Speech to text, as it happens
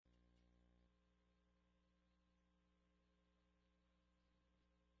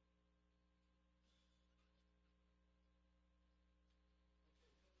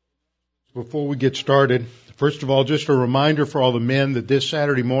Before we get started, first of all, just a reminder for all the men that this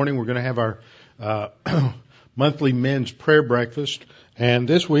Saturday morning we're going to have our monthly men's prayer breakfast. And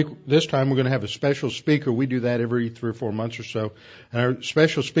this time we're going to have a special speaker. We do that every 3 or 4 months or so. And our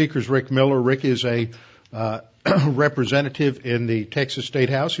special speaker is Rick Miller. Rick is a representative in the Texas State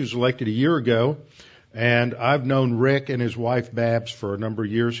House. He was elected a year ago. And I've known Rick and his wife Babs for a number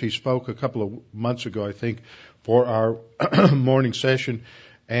of years. He spoke a couple of months ago, I think, for our morning session.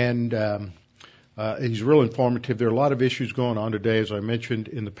 And he's real informative. There are a lot of issues going on today, as I mentioned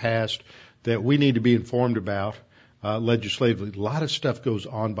in the past, that we need to be informed about legislatively. A lot of stuff goes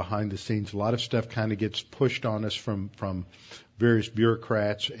on behind the scenes. A lot of stuff kind of gets pushed on us from various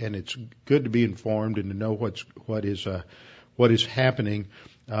bureaucrats, and it's good to be informed and to know what is happening.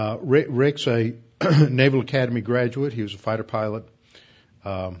 Rick's a Naval Academy graduate. He was a fighter pilot,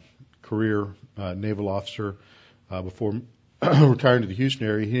 career naval officer before retiring to the Houston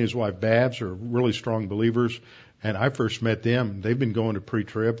area. He and his wife Babs are really strong believers, and I first met them. They've been going to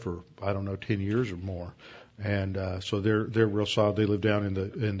pre-trib for 10 years or more, and so they're real solid. They live down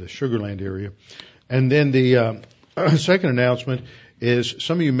in the Sugar Land area. And then the second announcement is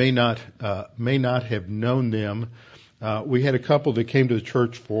some of you may not have known them. We had a couple that came to the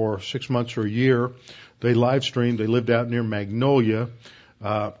church for 6 months or a year. They live streamed. They lived out near Magnolia.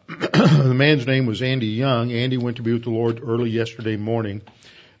 The man's name was Andy Young. Andy went to be with the Lord early yesterday morning,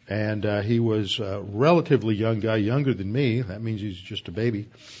 and he was a relatively young guy, younger than me. That means he's just a baby.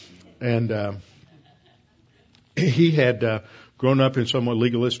 And he had grown up in somewhat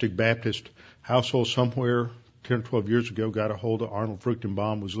legalistic Baptist household somewhere 10 or 12 years ago, got a hold of Arnold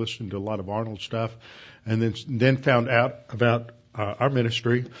Fruchtenbaum, was listening to a lot of Arnold stuff, and then found out about our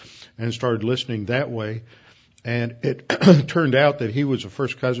ministry and started listening that way. And it turned out that he was a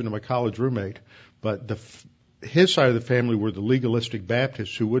first cousin of my college roommate, but his side of the family were the legalistic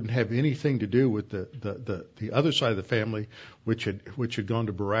Baptists who wouldn't have anything to do with the other side of the family, which had gone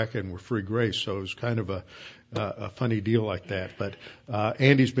to Baraka and were free grace. So it was kind of a funny deal like that. But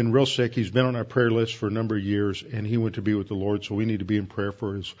Andy's been real sick. He's been on our prayer list for a number of years, and he went to be with the Lord. So we need to be in prayer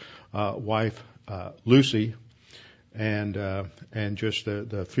for his wife Lucy. And just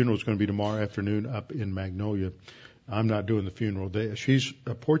the funeral is going to be tomorrow afternoon up in Magnolia. I'm not doing the funeral. She's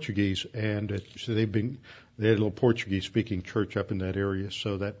Portuguese, and so they had a little Portuguese speaking church up in that area.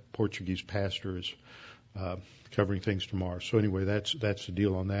 So that Portuguese pastor is covering things tomorrow. So anyway, that's the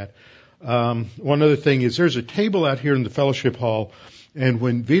deal on that. One other thing is there's a table out here in the fellowship hall, and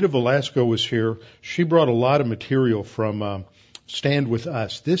when Vita Velasco was here, she brought a lot of material from Stand With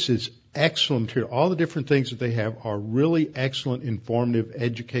Us. This is excellent material. All the different things that they have are really excellent, informative,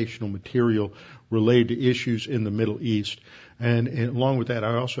 educational material related to issues in the Middle East. And along with that,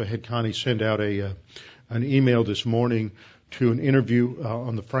 I also had Connie send out an email this morning to an interview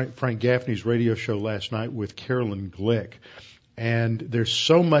on the Frank Gaffney's radio show last night with Carolyn Glick. And there's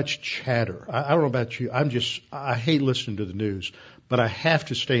so much chatter. I don't know about you. I hate listening to the news, but I have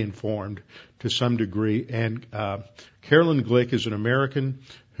to stay informed to some degree. And Carolyn Glick is an American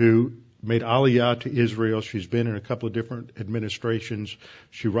who made Aliyah to Israel. She's been in a couple of different administrations.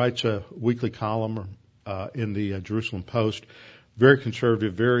 She writes a weekly column in the Jerusalem Post. Very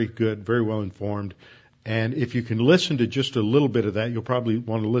conservative, very good, very well informed. And if you can listen to just a little bit of that, you'll probably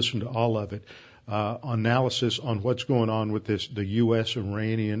want to listen to all of it. Analysis on what's going on with the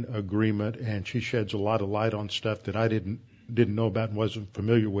U.S.-Iranian agreement, and she sheds a lot of light on stuff that I didn't know about and wasn't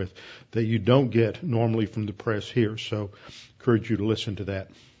familiar with that you don't get normally from the press here. So encourage you to listen to that.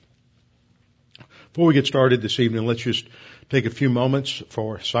 Before we get started this evening, let's just take a few moments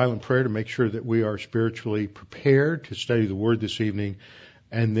for silent prayer to make sure that we are spiritually prepared to study the Word this evening,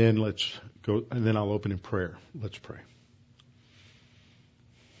 and then I'll open in prayer. Let's pray.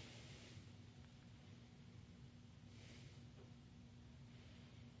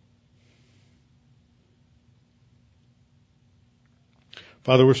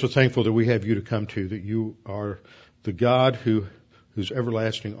 Father, we're so thankful that we have you to come to, that you are the God whose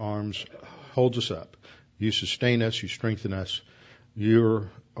everlasting arms holds us up. You sustain us, you strengthen us. You're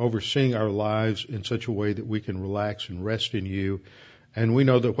overseeing our lives in such a way that we can relax and rest in you. And we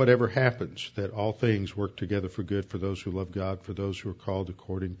know that whatever happens, that all things work together for good for those who love God, for those who are called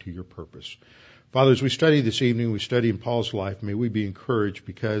according to your purpose. Father, as we study this evening, we study in Paul's life, may we be encouraged,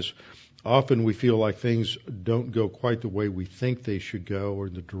 because often we feel like things don't go quite the way we think they should go or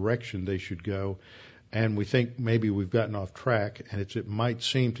in the direction they should go. And we think maybe we've gotten off track, and it might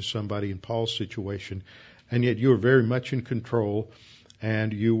seem to somebody in Paul's situation, and yet you are very much in control,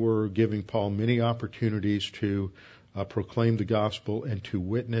 and you were giving Paul many opportunities to proclaim the gospel and to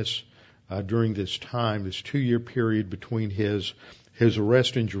witness during this time, this 2-year period between his his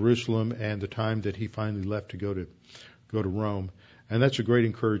arrest in Jerusalem and the time that he finally left to go to Rome. And that's a great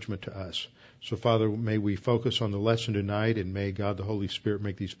encouragement to us. So, Father, may we focus on the lesson tonight, and may God the Holy Spirit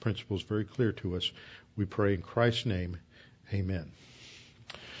make these principles very clear to us. We pray in Christ's name. Amen.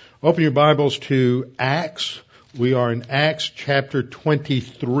 Open your Bibles to Acts. We are in Acts chapter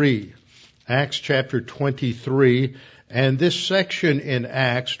 23. Acts chapter 23. And this section in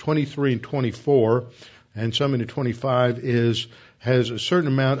Acts 23 and 24, and some into 25, has a certain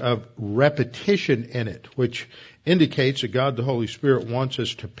amount of repetition in it, which indicates that God the Holy Spirit wants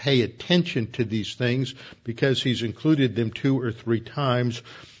us to pay attention to these things because He's included them 2 or 3 times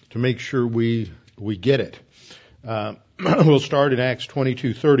to make sure we get it. We'll start in Acts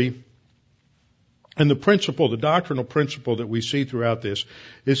 22:30. And the doctrinal principle that we see throughout this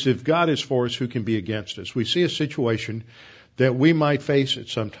is if God is for us, who can be against us? We see a situation that we might face at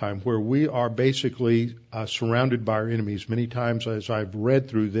some time where we are basically surrounded by our enemies. Many times as I've read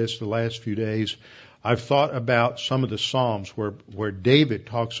through this the last few days, I've thought about some of the Psalms where David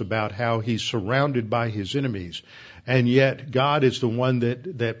talks about how he's surrounded by his enemies. And yet God is the one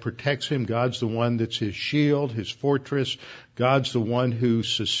that protects him. God's the one that's his shield, his fortress. God's the one who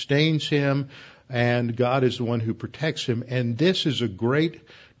sustains him. And God is the one who protects him. And this is a great,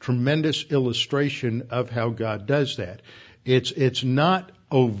 tremendous illustration of how God does that. It's not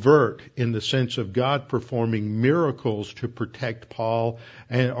overt in the sense of God performing miracles to protect Paul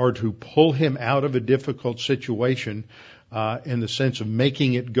or to pull him out of a difficult situation in the sense of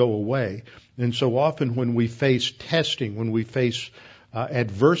making it go away. And so often when we face testing, when we face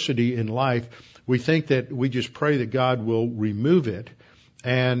adversity in life, we think that we just pray that God will remove it.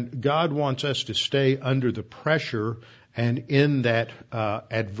 And God wants us to stay under the pressure and in that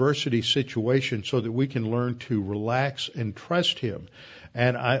adversity situation so that we can learn to relax and trust Him.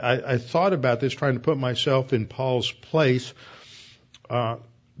 And I thought about this, trying to put myself in Paul's place.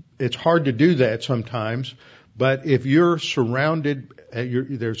 It's hard to do that sometimes, but if you're surrounded,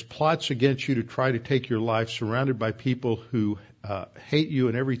 there's plots against you to try to take your life, surrounded by people who hate you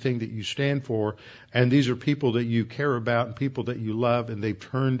and everything that you stand for, and these are people that you care about and people that you love, and they've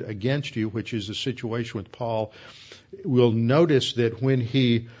turned against you, which is the situation with Paul. We'll notice that when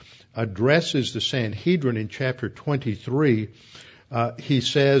he addresses the Sanhedrin in chapter 23, he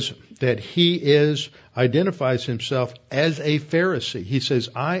says that he identifies himself as a Pharisee. He says,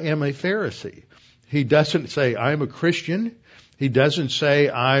 I am a Pharisee. He doesn't say, I'm a Christian. He doesn't say,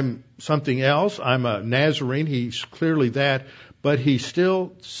 I'm something else. I'm a Nazarene. He's clearly that. But he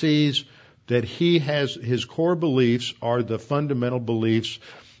still sees that his core beliefs are the fundamental beliefs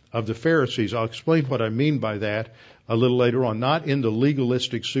of the Pharisees. I'll explain what I mean by that a little later on. Not in the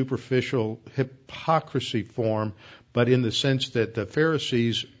legalistic, superficial hypocrisy form, but in the sense that the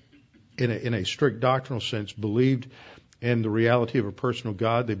Pharisees, in a strict doctrinal sense, believed in the reality of a personal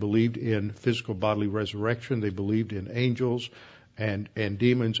God. They believed in physical bodily resurrection. They believed in angels and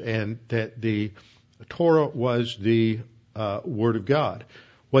demons, and that the Torah was the Word of God.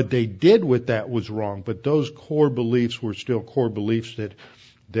 What they did with that was wrong, but those core beliefs were still core beliefs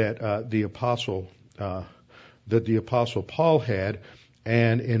that the apostle Paul had.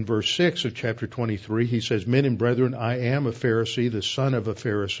 And in verse 6 of chapter 23, he says, "Men and brethren, I am a Pharisee, the son of a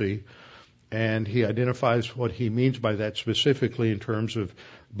Pharisee." And he identifies what he means by that specifically in terms of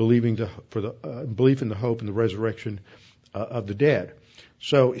belief in the hope and the resurrection of the dead.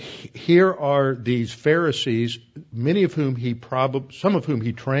 So here are these Pharisees, some of whom he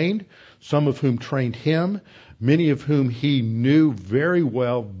trained, some of whom trained him, many of whom he knew very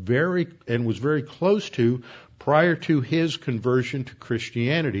well, and was very close to prior to his conversion to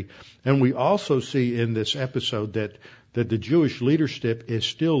Christianity. And we also see in this episode that the Jewish leadership is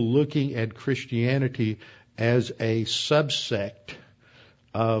still looking at Christianity as a subsect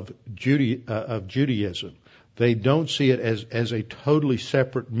of Judaism. They don't see it as a totally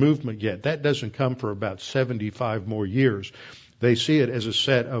separate movement yet. That doesn't come for about 75 more years. They see it as a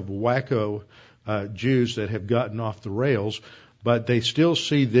set of wacko Jews that have gotten off the rails, but they still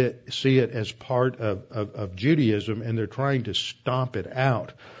see it as part of Judaism, and they're trying to stomp it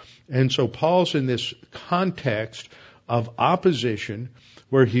out. And so Paul's in this context of opposition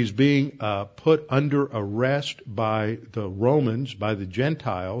where he's being put under arrest by the Romans, by the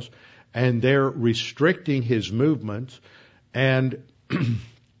Gentiles, and they're restricting his movements. And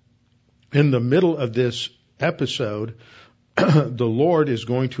in the middle of this episode, the Lord is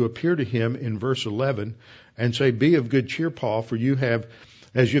going to appear to him in verse 11 and say, "Be of good cheer, Paul, for you have,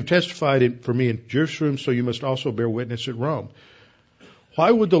 as you have testified for me in Jerusalem, so you must also bear witness at Rome."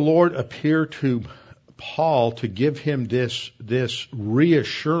 Why would the Lord appear to Paul to give him this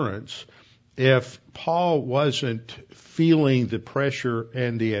reassurance if Paul wasn't feeling the pressure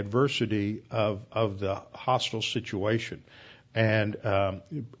and the adversity of the hostile situation. And,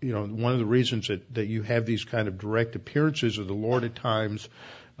 one of the reasons that you have these kind of direct appearances of the Lord at times,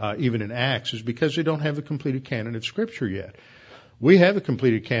 even in Acts, is because they don't have a completed canon of Scripture yet. We have a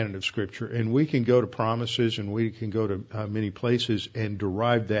completed canon of Scripture, and we can go to promises and we can go to many places and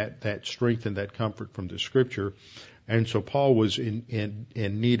derive that strength and that comfort from the Scripture. And so Paul was in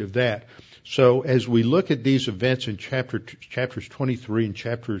need of that. So as we look at these events in chapters 23 and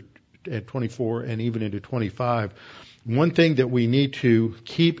chapter 24 and even into 25, one thing that we need to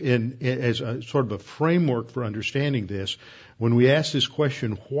keep in as a sort of a framework for understanding this, when we ask this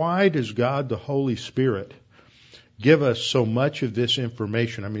question, why does God the Holy Spirit give us so much of this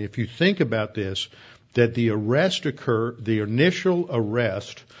information? I mean, if you think about this, that the initial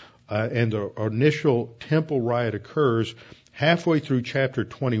arrest and the initial temple riot occurs halfway through chapter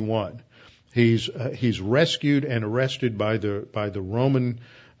 21. He's rescued and arrested by the Roman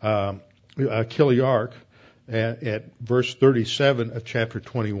Chiliarch at verse 37 of chapter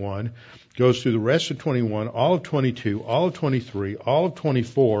 21. Goes through the rest of 21, all of 22, all of 23, all of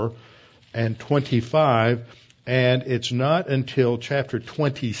 24, and 25. And it's not until chapter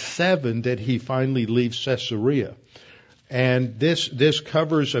 27 that he finally leaves Caesarea. And this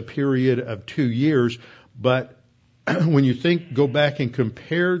covers a period of 2 years. But when you go back and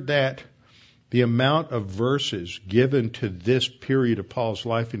compare the amount of verses given to this period of Paul's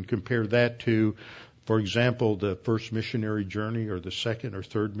life and compare that to, for example, the first missionary journey or the second or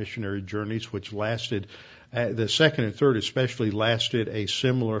third missionary journeys, which lasted, the second and third especially lasted a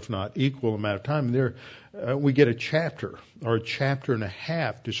similar, if not equal amount of time. There, we get a chapter or a chapter and a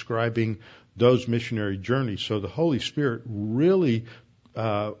half describing those missionary journeys. So the Holy Spirit really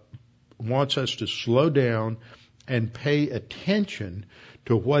wants us to slow down and pay attention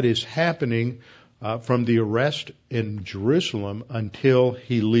to what is happening from the arrest in Jerusalem until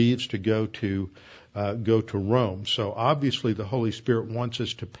he leaves to go to Rome. So obviously the Holy Spirit wants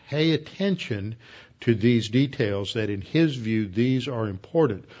us to pay attention to these details, that in his view these are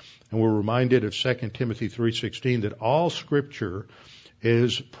important. And we're reminded of 2 Timothy 3:16 that all Scripture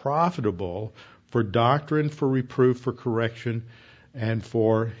is profitable for doctrine, for reproof, for correction, and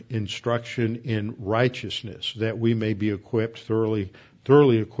for instruction in righteousness, that we may be equipped, thoroughly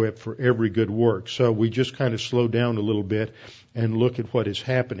equipped for every good work. So we just kind of slow down a little bit and look at what is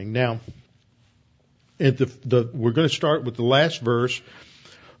happening. Now, we're going to start with the last verse,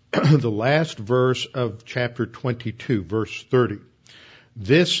 the last verse of chapter 22, verse 30.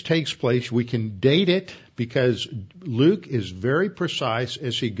 This takes place, we can date it because Luke is very precise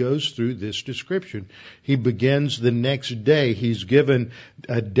as he goes through this description. He begins the next day. He's given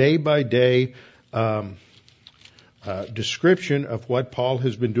a day-by-day description of what Paul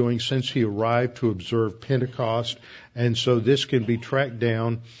has been doing since he arrived to observe Pentecost. And so this can be tracked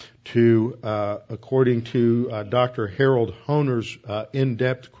down to, according to Dr. Harold Honer's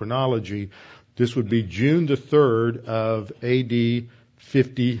in-depth chronology, this would be June the 3rd of A.D.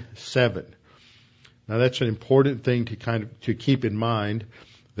 57. Now that's an important thing to keep in mind,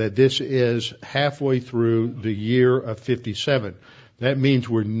 that this is halfway through the year of 57. That means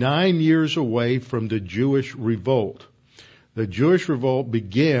we're 9 years away from the Jewish revolt. The Jewish revolt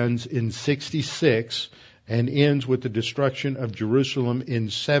begins in 66 and ends with the destruction of Jerusalem in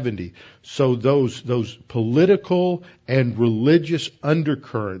 70. So those political and religious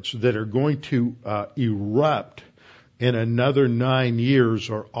undercurrents that are going to erupt in another 9 years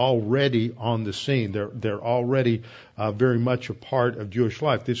are already on the scene. They're already very much a part of Jewish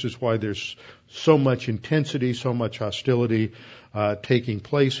life. This is why there's so much intensity, so much hostility taking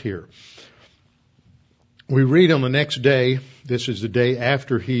place here. We read on the next day, this is the day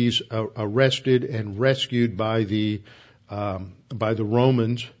after he's arrested and rescued by the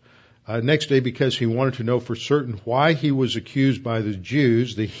Romans. Next day, because he wanted to know for certain why he was accused by the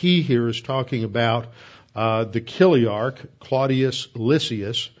Jews. The he here is talking about the Chiliarch, Claudius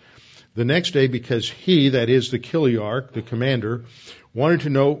Lysias. The next day, because he, that is the Chiliarch, the commander, wanted to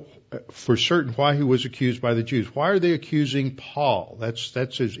know for certain why he was accused by the Jews. Why are they accusing Paul?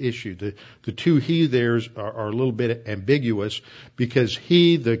 That's his issue. The two he there's are a little bit ambiguous, because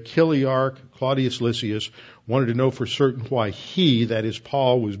he, the Chiliarch, Claudius Lysias, wanted to know for certain why he, that is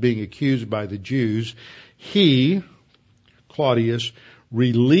Paul, was being accused by the Jews. He, Claudius,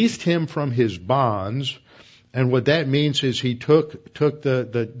 released him from his bonds, and what that means is he took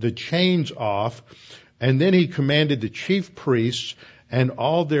the chains off, and then he commanded the chief priests and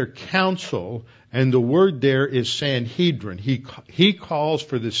all their council, and the word there is Sanhedrin. He calls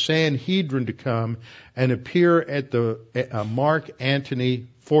for the Sanhedrin to come and appear at the Mark Antony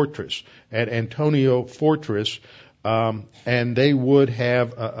fortress, at Antonia Fortress, and they would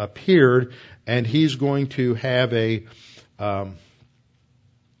have appeared, and he's going to have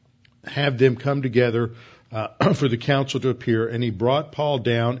have them come together for the council to appear, and he brought Paul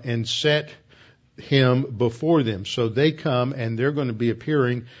down and set him before them. So they come, and they're going to be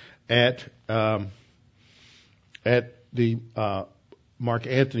appearing at the Mark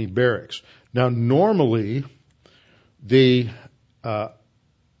Antony barracks. Now, normally, the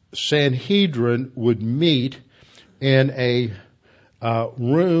Sanhedrin would meet in a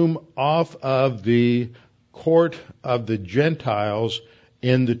room off of the court of the Gentiles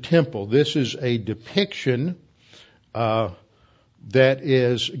in the temple. This is a depiction that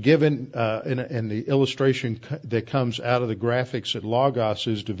is given in the illustration that comes out of the graphics that Logos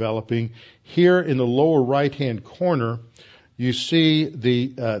is developing. Here in the lower right-hand corner, you see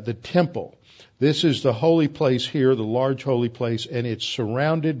the temple. This is the holy place here, the large holy place, and it's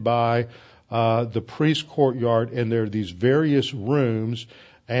surrounded by the priest courtyard, and there are these various rooms,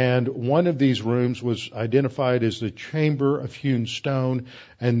 and one of these rooms was identified as the chamber of hewn stone,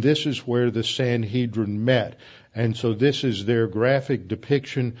 and this is where the Sanhedrin met. And so this is their graphic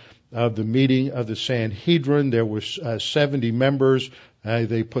depiction of the meeting of the Sanhedrin. There were 70 members.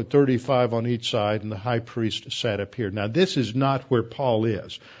 They put 35 on each side, and the high priest sat up here. Now, this is not where Paul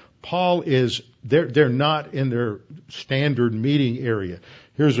is. Paul is, they're not in their standard meeting area.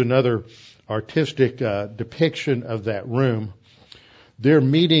 Here's another artistic depiction of that room. They're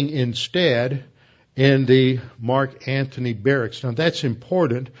meeting instead in the Mark Antony barracks. Now, that's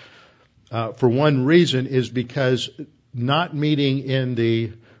important for one reason, is because not meeting in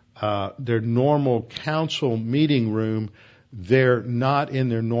their normal council meeting room, they're not in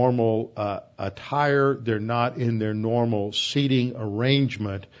their normal attire, they're not in their normal seating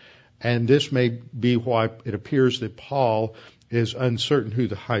arrangement, and this may be why it appears that Paul is uncertain who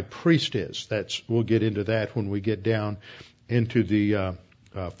the high priest is. We'll get into that when we get down into the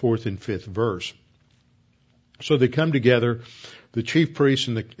 4th and 5th verse. So they come together, the chief priests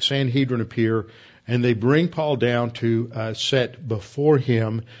and the Sanhedrin appear, and they bring Paul down to set before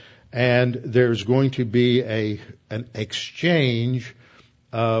him, and there's going to be an exchange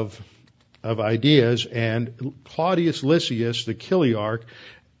of ideas, and Claudius Lysias, the Chiliarch,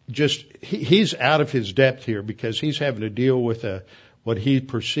 he's out of his depth here because he's having to deal with what he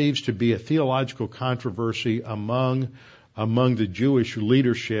perceives to be a theological controversy among the Jewish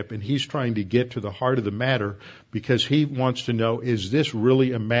leadership, and he's trying to get to the heart of the matter because he wants to know, is this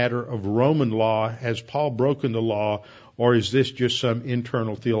really a matter of Roman law? Has Paul broken the law, or is this just some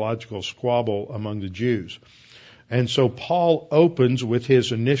internal theological squabble among the Jews? And so Paul opens with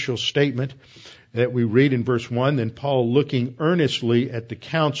his initial statement that we read in verse 1, then Paul looking earnestly at the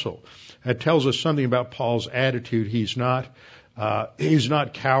council. That tells us something about Paul's attitude. He's not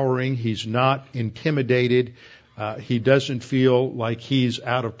cowering. He's not intimidated. He doesn't feel like he's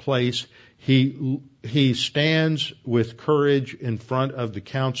out of place. He stands with courage in front of the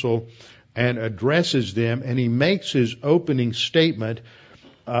council and addresses them, and he makes his opening statement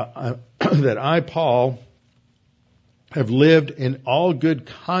that I, Paul, have lived in all good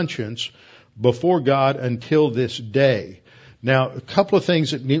conscience before God until this day. Now, a couple of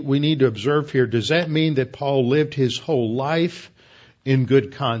things that we need to observe here. Does that mean that Paul lived his whole life in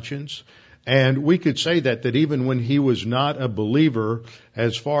good conscience? And we could say that even when he was not a believer,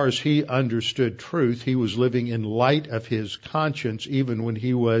 as far as he understood truth, he was living in light of his conscience, even when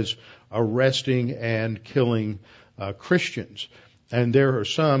he was arresting and killing Christians. And there are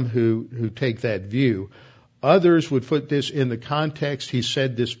some who take that view. Others would put this in the context. He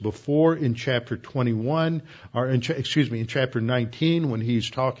said this before in chapter 21, in chapter 19, when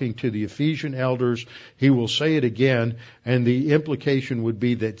he's talking to the Ephesian elders. He will say it again, and the implication would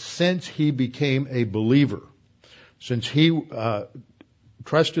be that since he became a believer, since he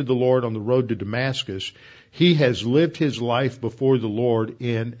trusted the Lord on the road to Damascus, he has lived his life before the Lord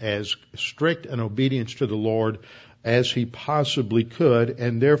in as strict an obedience to the Lord as he possibly could,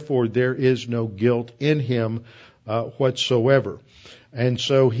 and therefore there is no guilt in him whatsoever. And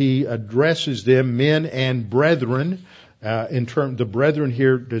so he addresses them, men and brethren. The brethren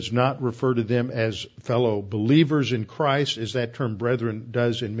here does not refer to them as fellow believers in Christ, as that term brethren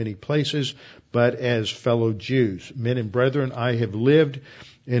does in many places, but as fellow Jews. Men and brethren, I have lived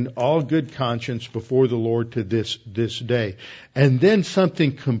in all good conscience before the Lord to this day. And then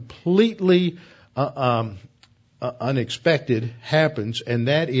something completely unexpected happens, and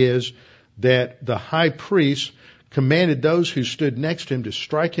that is that the high priest commanded those who stood next to him to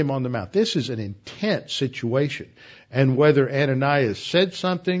strike him on the mouth. This is an intense situation. And whether Ananias said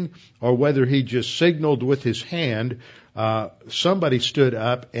something or whether he just signaled with his hand, somebody stood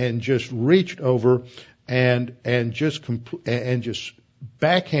up and just reached over and just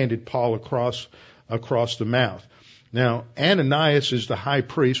backhanded Paul across the mouth. Now, Ananias is the high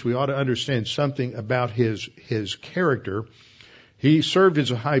priest. We ought to understand something about his character. He served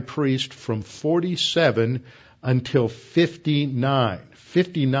as a high priest from 47 until 59.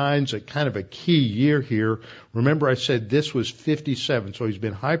 59 is a kind of a key year here. Remember, I said this was 57, so he's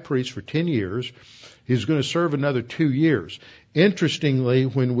been high priest for 10 years. He's going to serve another 2 years. Interestingly,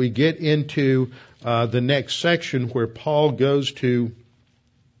 when we get into the next section where Paul goes to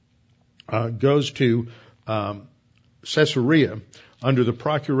Caesarea under the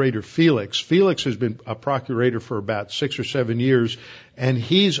procurator Felix. Felix has been a procurator for about 6 or 7 years, and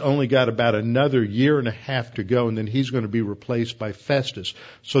he's only got about another year and a half to go, and then he's going to be replaced by Festus.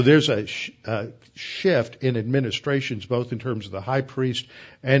 So there's a shift in administrations, both in terms of the high priest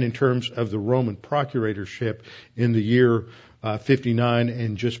and in terms of the Roman procuratorship in the year 59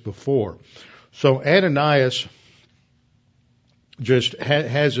 and just before. So Ananias just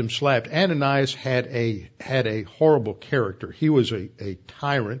has him slapped. Ananias had a horrible character. He was a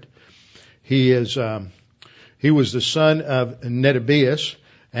tyrant. He was the son of Nedebeus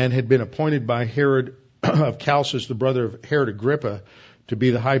and had been appointed by Herod of Chalcis, the brother of Herod Agrippa, to be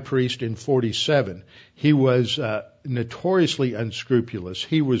the high priest in 47. He was notoriously unscrupulous.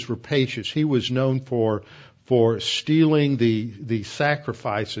 He was rapacious. He was known for stealing the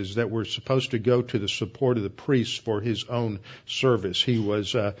sacrifices that were supposed to go to the support of the priests for his own service. He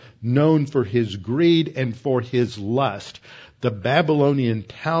was known for his greed and for his lust. The Babylonian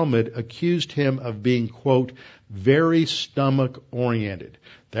Talmud accused him of being, quote, very stomach-oriented.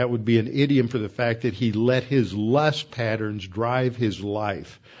 That would be an idiom for the fact that he let his lust patterns drive his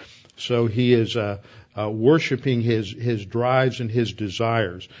life. So he is worshiping his drives and his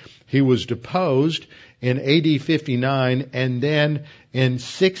desires. He was deposed in AD 59, and then in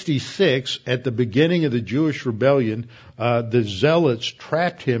 66, at the beginning of the Jewish rebellion, the Zealots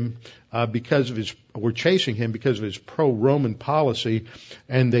trapped him were chasing him because of his pro-Roman policy,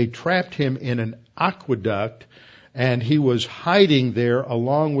 and they trapped him in an aqueduct, and he was hiding there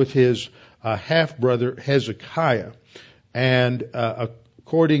along with his half-brother Hezekiah. And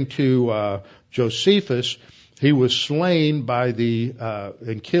according to Josephus, he was slain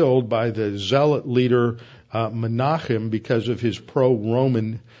and killed by the zealot leader Menachem because of his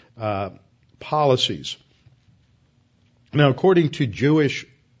pro-Roman policies. Now, according to Jewish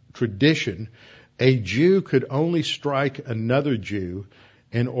tradition, a Jew could only strike another Jew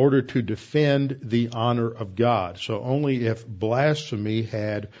in order to defend the honor of God. So only if blasphemy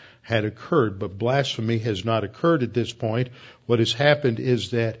had occurred, but blasphemy has not occurred at this point. What has happened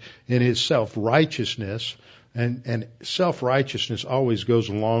is that in his self-righteousness, and self-righteousness always goes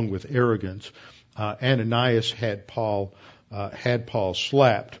along with arrogance, Ananias had Paul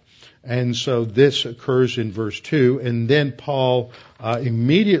slapped. And so this occurs in verse 2, and then Paul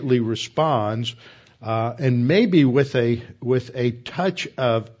immediately responds, and maybe with a touch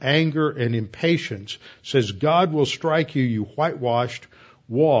of anger and impatience, says, God will strike you, you whitewashed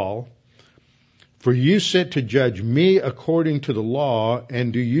wall, for you sit to judge me according to the law,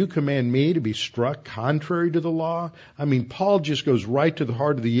 and do you command me to be struck contrary to the law? I mean, Paul just goes right to the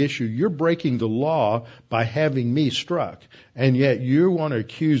heart of the issue. You're breaking the law by having me struck, and yet you want to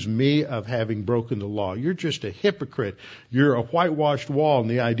accuse me of having broken the law. You're just a hypocrite. You're a whitewashed wall, and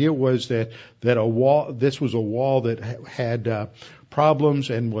the idea was that this was a wall that had problems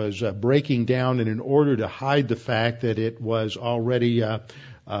and was breaking down, and in order to hide the fact that it was already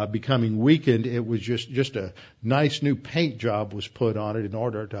becoming weakened, it was just a nice new paint job was put on it in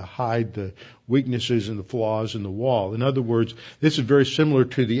order to hide the weaknesses and the flaws in the wall. In other words, this is very similar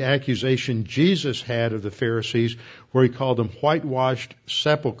to the accusation Jesus had of the Pharisees, where he called them whitewashed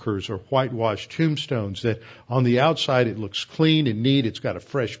sepulchres or whitewashed tombstones, that on the outside it looks clean and neat, it's got a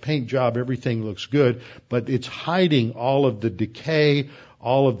fresh paint job, everything looks good, but it's hiding all of the decay,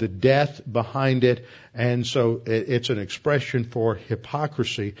 all of the death behind it, and so it's an expression for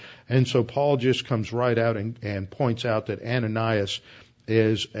hypocrisy. And so Paul just comes right out and points out that Ananias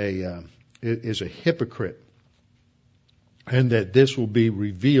is a hypocrite, and that this will be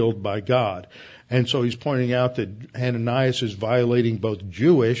revealed by God. And so he's pointing out that Ananias is violating both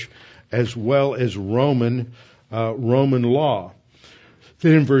Jewish as well as Roman law.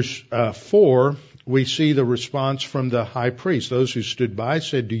 Then in verse 4, we see the response from the high priest. Those who stood by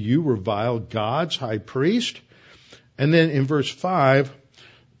said, do you revile God's high priest? And then in verse 5,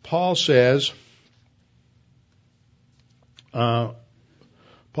 Paul says, I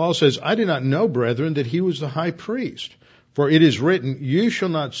did not know, brethren, that he was the high priest. For it is written, you shall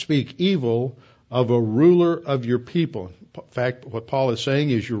not speak evil of a ruler of your people. In fact, what Paul is saying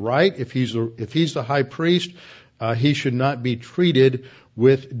is, you're right. If he's the high priest, he should not be treated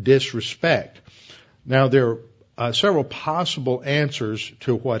with disrespect. Now, there are several possible answers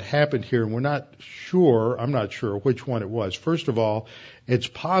to what happened here, and I'm not sure which one it was. First of all, it's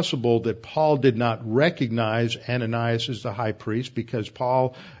possible that Paul did not recognize Ananias as the high priest, because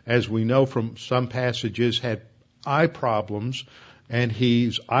Paul, as we know from some passages, had eye problems, and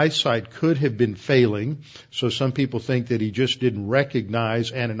his eyesight could have been failing. So some people think that he just didn't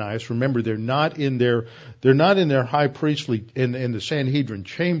recognize Ananias. Remember, they're not in their high priestly in the Sanhedrin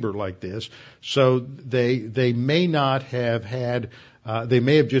chamber like this. So they may not have had. They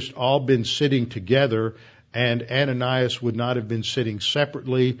may have just all been sitting together, and Ananias would not have been sitting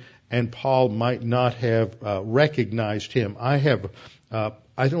separately, and Paul might not have recognized him. I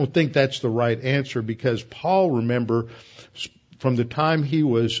don't think that's the right answer, because Paul, remember, from the time he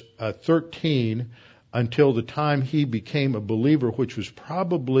was 13 until the time he became a believer, which was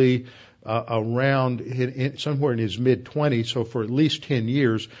probably around somewhere in his mid-20s, so for at least 10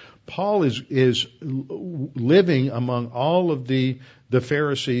 years, Paul is living among all of the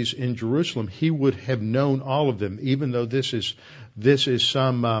Pharisees in Jerusalem. He would have known all of them, even though this is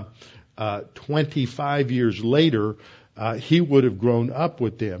some 25 years later. He would have grown up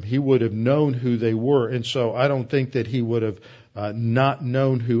with them. He would have known who they were, and so I don't think that he would have not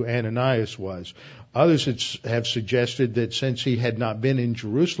known who Ananias was. Others have suggested that since he had not been in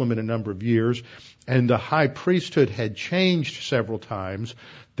Jerusalem in a number of years, and the high priesthood had changed several times,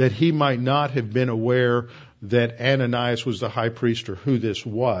 that he might not have been aware that Ananias was the high priest or who this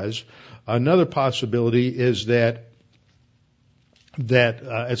was. Another possibility is that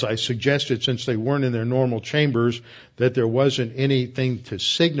as I suggested, since they weren't in their normal chambers, that there wasn't anything to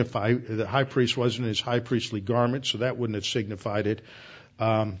signify. The high priest wasn't in his high priestly garment, so that wouldn't have signified it.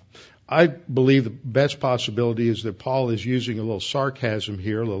 I believe the best possibility is that Paul is using a little sarcasm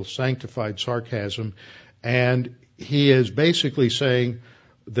here, a little sanctified sarcasm, and he is basically saying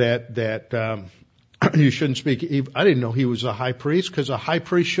that you shouldn't speak evil. I didn't know he was a high priest, because a high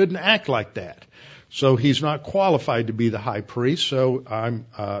priest shouldn't act like that. So he's not qualified to be the high priest, so I'm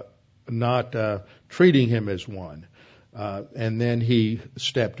not treating him as one. And then he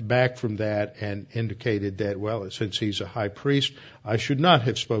stepped back from that and indicated that, well, since he's a high priest, I should not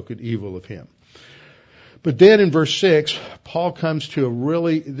have spoken evil of him. But then in verse 6, Paul comes to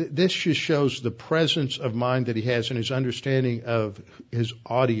this just shows the presence of mind that he has and his understanding of his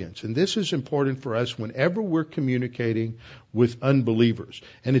audience. And this is important for us whenever we're communicating with unbelievers.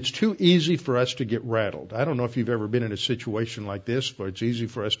 And it's too easy for us to get rattled. I don't know if you've ever been in a situation like this, but it's easy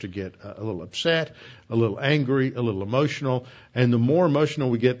for us to get a little upset, a little angry, a little emotional. And the more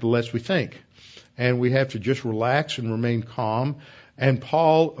emotional we get, the less we think. And we have to just relax and remain calm. And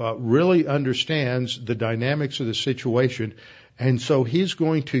Paul really understands the dynamics of the situation, and so he's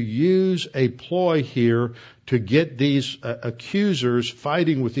going to use a ploy here to get these accusers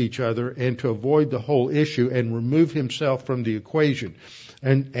fighting with each other and to avoid the whole issue and remove himself from the equation.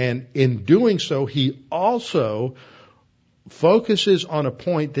 And in doing so, he also focuses on a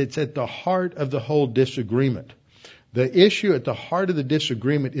point that's at the heart of the whole disagreement. The issue at the heart of the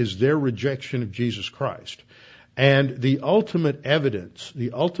disagreement is their rejection of Jesus Christ. And the ultimate evidence,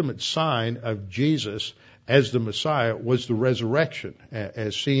 the ultimate sign of Jesus as the Messiah was the resurrection,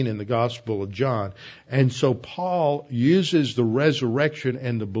 as seen in the Gospel of John. And so Paul uses the resurrection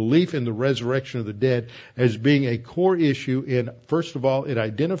and the belief in the resurrection of the dead as being a core issue. First of all, it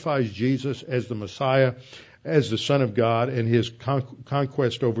identifies Jesus as the Messiah, as the Son of God, and his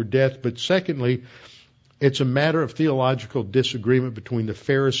conquest over death. But secondly, it's a matter of theological disagreement between the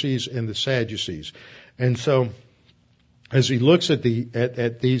Pharisees and the Sadducees. And so, as he looks at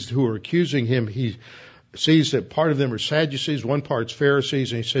these who are accusing him, he sees that part of them are Sadducees, one part's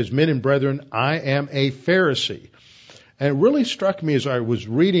Pharisees, and he says, "Men and brethren, I am a Pharisee." And it really struck me as I was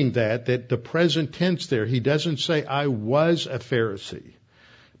reading that the present tense there, he doesn't say, "I was a Pharisee,"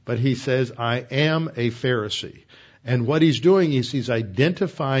 but he says, "I am a Pharisee." And what he's doing is he's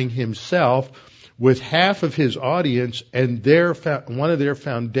identifying himself with half of his audience and one of their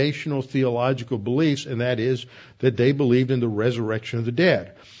foundational theological beliefs, and that is that they believed in the resurrection of the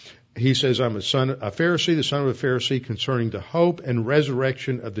dead. He says, "I'm a Pharisee, the son of a Pharisee, concerning the hope and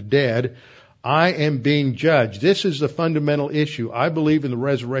resurrection of the dead. I am being judged." This is the fundamental issue. I believe in the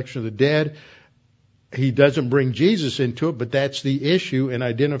resurrection of the dead. He doesn't bring Jesus into it, but that's the issue in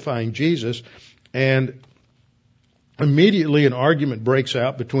identifying Jesus. And immediately an argument breaks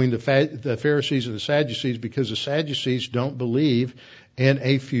out between the Pharisees and the Sadducees, because the Sadducees don't believe in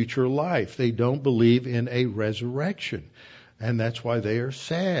a future life. They don't believe in a resurrection. And that's why they are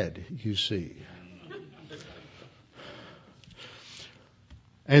sad, you see.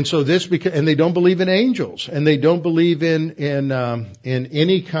 And so and they don't believe in angels, and they don't believe in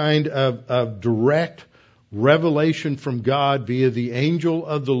any kind of direct revelation from God via the angel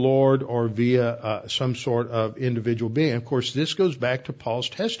of the Lord or via some sort of individual being. Of course, this goes back to Paul's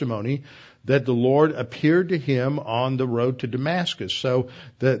testimony that the Lord appeared to him on the road to Damascus. So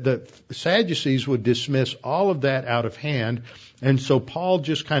the Sadducees would dismiss all of that out of hand, and so Paul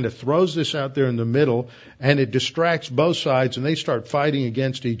just kind of throws this out there in the middle, and it distracts both sides, and they start fighting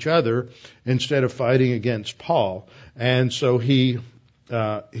against each other instead of fighting against Paul. And so he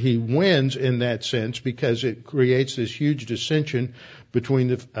wins in that sense because it creates this huge dissension between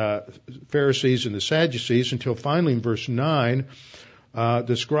the Pharisees and the Sadducees until finally in verse 9,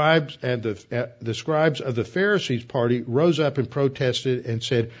 the scribes of the Pharisees' party rose up and protested and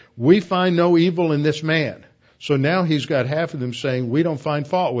said, "We find no evil in this man." So now he's got half of them saying, "We don't find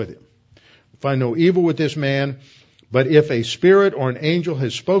fault with him. We find no evil with this man, but if a spirit or an angel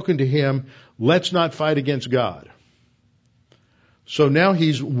has spoken to him, let's not fight against God." So now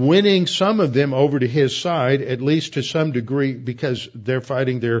he's winning some of them over to his side, at least to some degree, because they're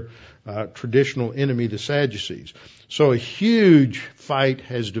fighting their traditional enemy, the Sadducees. So a huge fight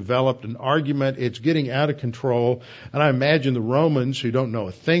has developed, an argument. It's getting out of control. And I imagine the Romans, who don't know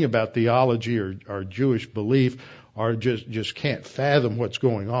a thing about theology or Jewish belief, are just can't fathom what's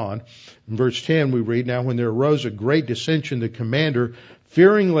going on. In verse 10 we read, "Now when there arose a great dissension, the commander,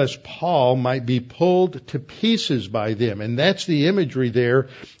 fearing lest Paul might be pulled to pieces by them." And that's the imagery there,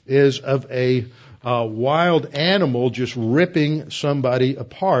 is of a wild animal just ripping somebody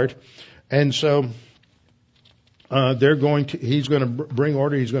apart. And so he's going to bring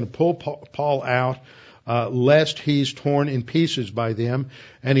order, he's going to pull Paul out, lest he's torn in pieces by them.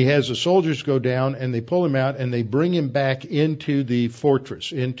 And he has the soldiers go down and they pull him out and they bring him back into the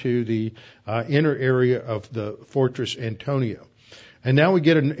fortress, into the inner area of the fortress Antonia. And now we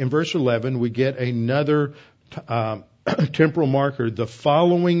get, in verse 11, we get another temporal marker, the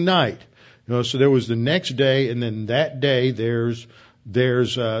following night. So there was the next day, and then that day there's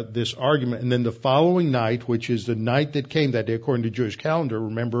this argument, and then the following night, which is the night that came that day according to Jewish calendar.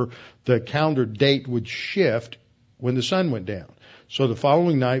 Remember, the calendar date would shift when the sun went down. So the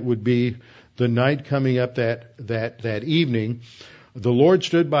following night would be the night coming up that evening. The Lord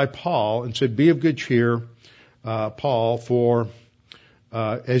stood by Paul and said, "Be of good cheer, Paul, for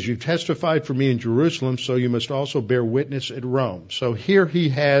as you testified for me in Jerusalem, so you must also bear witness at Rome." So here he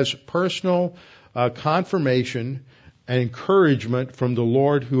has personal confirmation and encouragement from the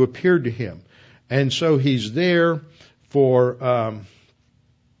Lord who appeared to him. And so he's there for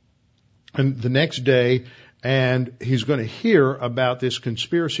the next day, and he's going to hear about this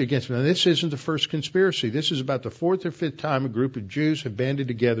conspiracy against him. Now, this isn't the first conspiracy. This is about the fourth or fifth time a group of Jews have banded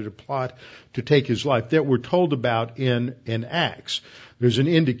together to plot to take his life that we're told about in Acts. There's an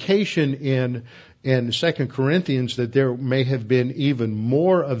indication in 2 Corinthians that there may have been even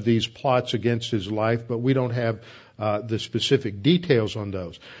more of these plots against his life, but we don't have the specific details on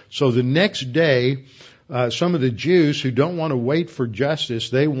those. So the next day, some of the Jews who don't want to wait for justice,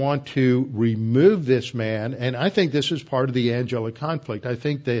 they want to remove this man, and I think this is part of the angelic conflict. I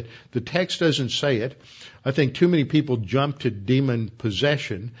think that the text doesn't say it. I think too many people jump to demon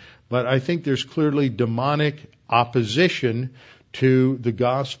possession, but I think there's clearly demonic opposition to the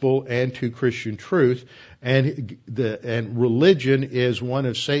gospel and to Christian truth, and religion is one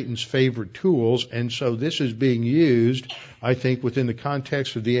of Satan's favorite tools, and so this is being used, I think, within the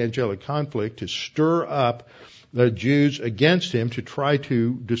context of the angelic conflict to stir up the Jews against him to try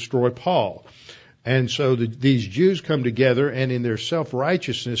to destroy Paul. And so these Jews come together, and in their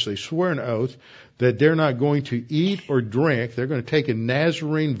self-righteousness, they swear an oath that they're not going to eat or drink. They're going to take a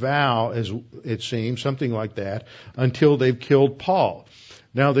Nazarene vow, as it seems, something like that, until they've killed Paul.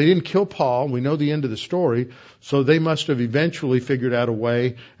 Now, they didn't kill Paul. We know the end of the story. So they must have eventually figured out a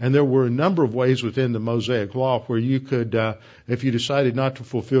way. And there were a number of ways within the Mosaic Law where you could, if you decided not to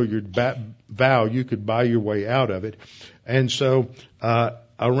fulfill your vow, you could buy your way out of it. And so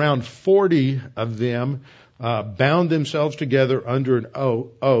around 40 of them bound themselves together under an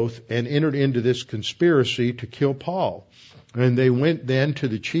oath and entered into this conspiracy to kill Paul. And they went then to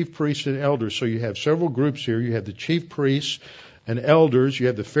the chief priests and elders. So you have several groups here. You have the chief priests and elders, you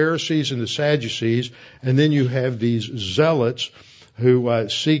have the Pharisees and the Sadducees, and then you have these zealots who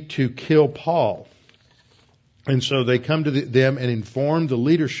seek to kill Paul. And so they come to them and inform the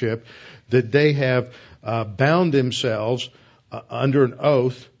leadership that they have bound themselves under an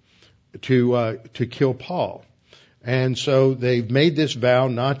oath to kill Paul. And so they've made this vow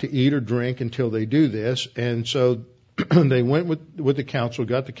not to eat or drink until they do this. And so they went with the council,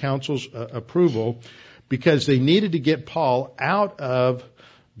 got the council's approval, because they needed to get Paul out of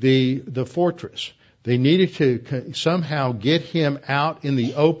the fortress. They needed to somehow get him out in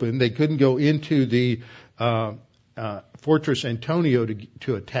the open. They couldn't go into the Fortress Antonia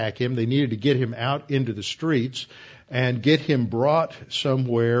to attack him. They needed to get him out into the streets and get him brought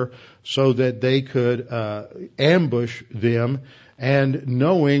somewhere so that they could ambush them. And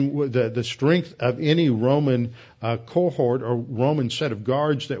knowing the strength of any Roman cohort or Roman set of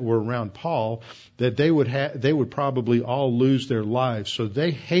guards that were around Paul, that they would probably all lose their lives. So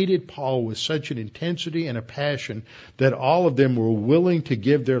they hated Paul with such an intensity and a passion that all of them were willing to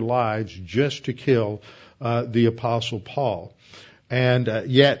give their lives just to kill the Apostle Paul. And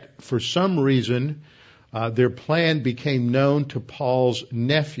yet, for some reason, their plan became known to Paul's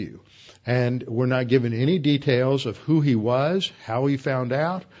nephew. And we're not given any details of who he was, how he found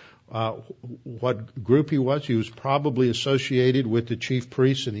out, what group he was. He was probably associated with the chief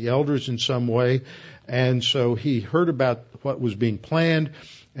priests and the elders in some way. And so he heard about what was being planned,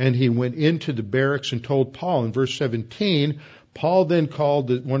 and he went into the barracks and told Paul. In verse 17, Paul then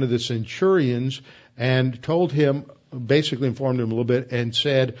called one of the centurions and told him, basically informed him a little bit, and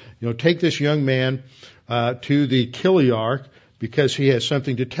said, take this young man to the Chiliarch, because he has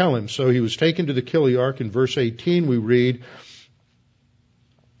something to tell him. So he was taken to the Chiliarch. In verse 18, we read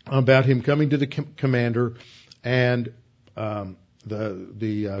about him coming to the commander, and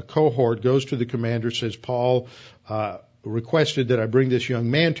the cohort goes to the commander, says, Paul requested that I bring this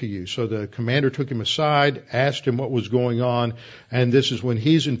young man to you. So the commander took him aside, asked him what was going on, and this is when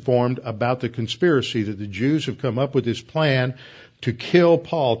he's informed about the conspiracy, that the Jews have come up with this plan to kill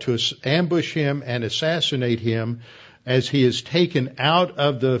Paul, to ambush him and assassinate him, as he is taken out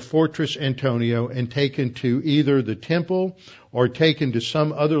of the Fortress Antonia and taken to either the temple or taken to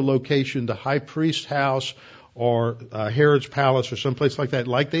some other location, the high priest's house or Herod's palace or someplace like that.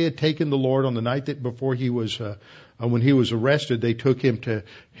 Like they had taken the Lord on the night that before he was, when he was arrested, they took him to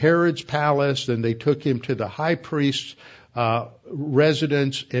Herod's palace, then they took him to the high priest's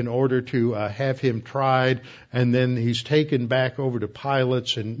residence in order to have him tried, and then he's taken back over to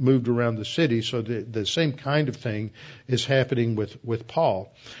Pilate's and moved around the city. So the same kind of thing is happening with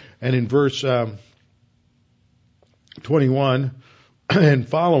Paul. And in verse 21 and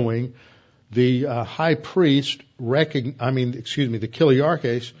following, the high priest the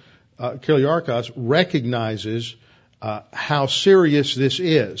Chiliarchos recognizes how serious this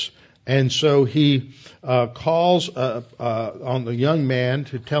is. And so he calls on the young man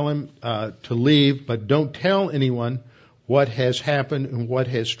to tell him to leave, but don't tell anyone what has happened and what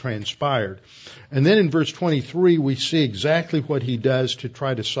has transpired. And then in verse 23, we see exactly what he does to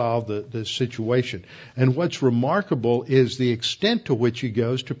try to solve the situation. And what's remarkable is the extent to which he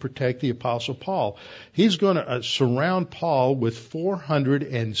goes to protect the Apostle Paul. He's going to surround Paul with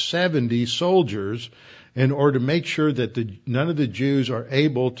 470 soldiers in order to make sure that none of the Jews are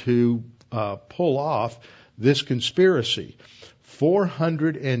able to pull off this conspiracy.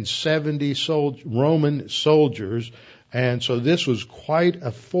 470 Roman soldiers, and so this was quite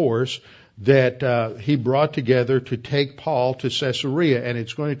a force that he brought together to take Paul to Caesarea, and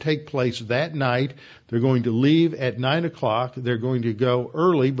it's going to take place that night. They're going to leave at 9 o'clock. They're going to go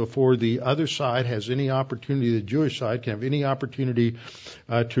early before the other side has any opportunity, the Jewish side can have any opportunity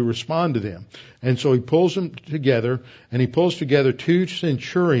to respond to them. And so he pulls them together, and he pulls together 2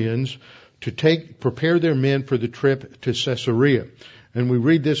 centurions to prepare their men for the trip to Caesarea. And we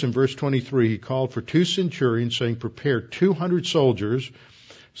read this in verse 23. He called for 2 centurions, saying, prepare 200 soldiers,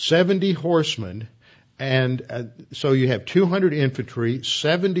 70 horsemen, and so you have 200 infantry,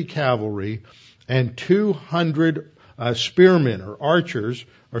 70 cavalry, and 200 spearmen or archers,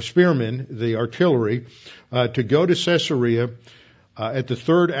 or spearmen, the artillery, to go to Caesarea at the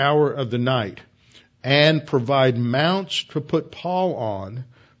 3rd hour of the night, and provide mounts to put Paul on.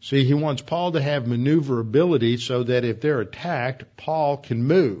 See, he wants Paul to have maneuverability so that if they're attacked, Paul can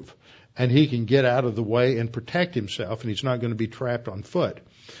move and he can get out of the way and protect himself, and he's not going to be trapped on foot.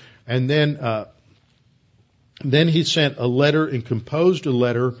 And then he sent a letter and composed a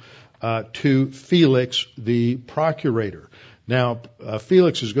letter to Felix, the procurator. Now,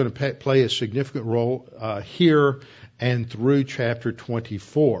 Felix is going to play a significant role here and through chapter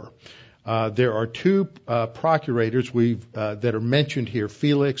 24. There are 2 procurators that are mentioned here,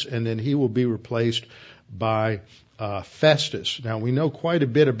 Felix, and then he will be replaced by Festus. Now, we know quite a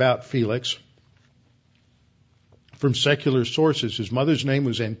bit about Felix from secular sources. His mother's name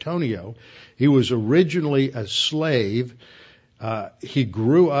was Antonio. He was originally a slave. He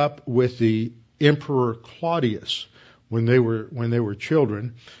grew up with the Emperor Claudius when they were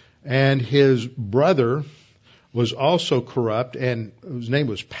children, and his brother was also corrupt, and his name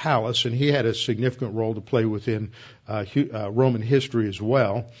was Pallas, and he had a significant role to play within Roman history as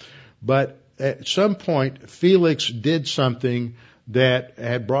well. But at some point, Felix did something that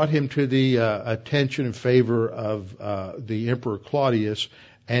had brought him to the attention and favor of the Emperor Claudius,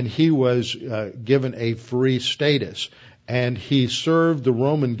 and he was given a free status. And he served the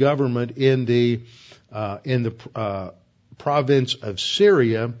Roman government in the province of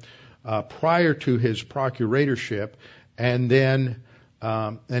Syria prior to his procuratorship, and then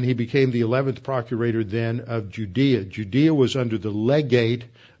and he became the 11th procurator then of Judea. Judea was under the legate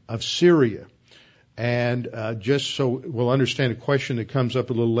of Syria. And just so we'll understand a question that comes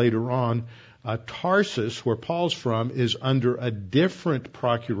up a little later on, Tarsus, where Paul's from, is under a different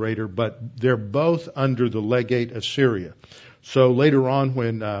procurator, but they're both under the legate of Syria. So later on,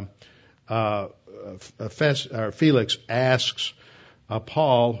 when Felix asks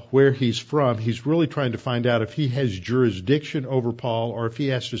Paul where he's from, he's really trying to find out if he has jurisdiction over Paul or if he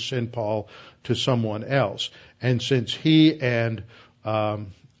has to send Paul to someone else. And since he and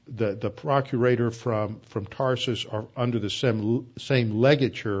the procurator from Tarsus are under the same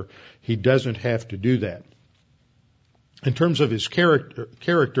legature, he doesn't have to do that. In terms of his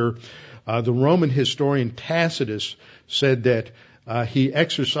character, the Roman historian Tacitus said that he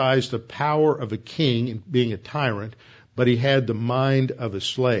exercised the power of a king in being a tyrant, but he had the mind of a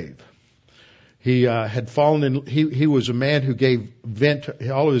slave. He had fallen in. He was a man who gave vent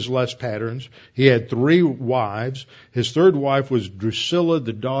to all of his lust patterns. He had 3 wives. His third wife was Drusilla,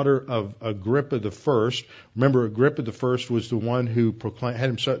 the daughter of Agrippa I. Remember, Agrippa I was the one who proclaimed, had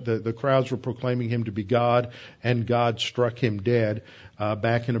himself. The crowds were proclaiming him to be God, and God struck him dead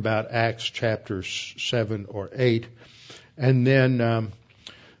back in about Acts chapter 7 or 8. And then,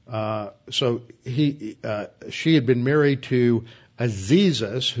 she had been married to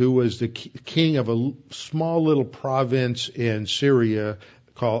Azizus, who was the king of a small little province in Syria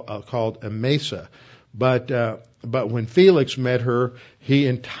called Emesa. But when Felix met her, he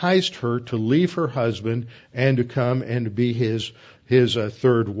enticed her to leave her husband and to come and to be his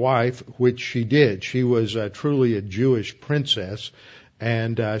third wife, which she did. She was truly a Jewish princess,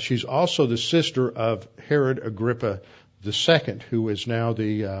 and she's also the sister of Herod Agrippa II, who is now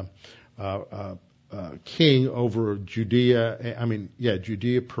the king over Judea,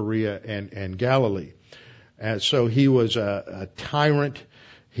 Perea, and Galilee. And so he was a tyrant.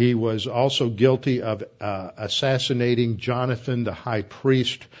 He was also guilty of assassinating Jonathan, the high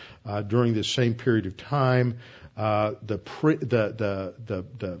priest, during the same period of time. The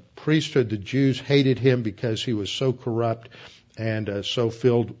priesthood, the Jews hated him because he was so corrupt and so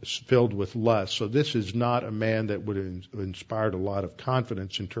filled with lust. So this is not a man that would have inspired a lot of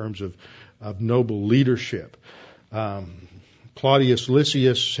confidence in terms of noble leadership. Claudius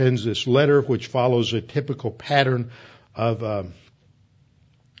Lysias sends this letter, which follows a typical pattern of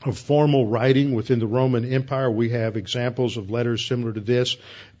formal writing within the Roman Empire. We have examples of letters similar to this. It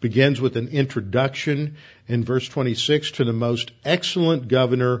begins with an introduction in verse 26 to the most excellent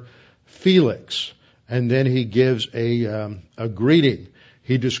governor, Felix. And then he gives a greeting.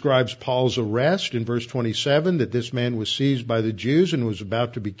 He describes Paul's arrest in verse 27, that this man was seized by the Jews and was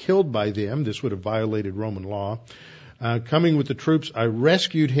about to be killed by them. This would have violated Roman law. Coming with the troops, I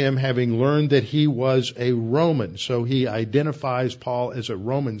rescued him, having learned that he was a Roman. So he identifies Paul as a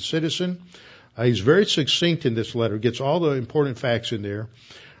Roman citizen. He's very succinct in this letter, gets all the important facts in there.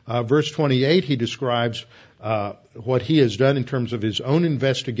 Verse 28, he describes what he has done in terms of his own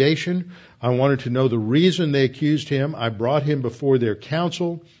investigation. I wanted to know the reason they accused him. I brought him before their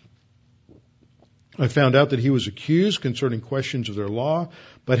council. I found out that he was accused concerning questions of their law,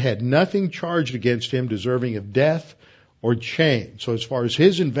 but had nothing charged against him deserving of death or chain. So as far as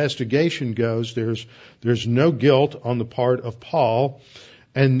his investigation goes, there's no guilt on the part of Paul.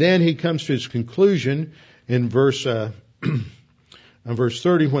 And then he comes to his conclusion in verse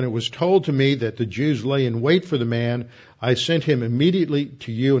 30, when it was told to me that the Jews lay in wait for the man, I sent him immediately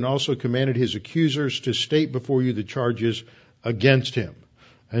to you and also commanded his accusers to state before you the charges against him.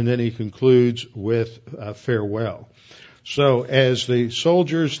 And then he concludes with farewell. So as the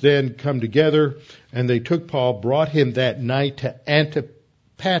soldiers then come together and they took Paul, brought him that night to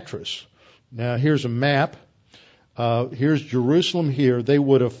Antipatris. Now here's a map. Here's Jerusalem here. They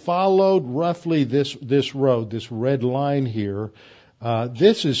would have followed roughly this road, this red line here.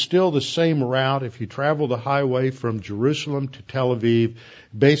 This is still the same route. If you travel the highway from Jerusalem to Tel Aviv,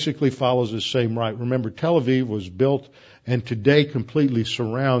 basically follows the same route. Remember, Tel Aviv was built and today completely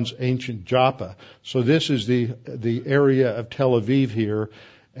surrounds ancient Joppa. So this is the area of Tel Aviv here.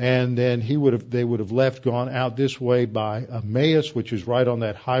 And then they would have gone out this way by Emmaus, which is right on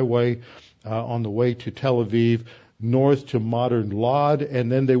that highway, on the way to Tel Aviv, north to modern Lod,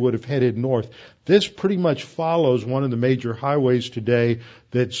 and then they would have headed north. This pretty much follows one of the major highways today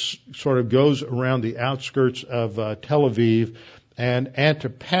that sort of goes around the outskirts of Tel Aviv, and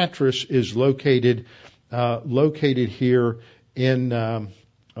Antipatris is located here in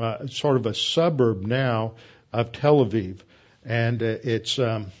sort of a suburb now of Tel Aviv, and it's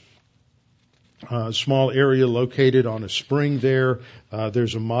a small area located on a spring there.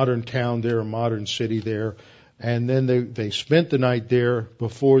 There's a modern town there, a modern city there. And then they spent the night there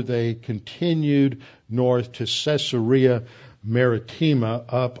before they continued north to Caesarea Maritima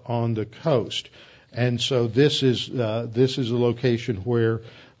up on the coast. And so this is a location where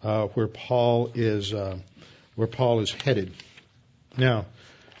Paul is headed. Now,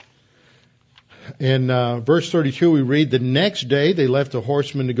 in verse 32, we read, the next day they left the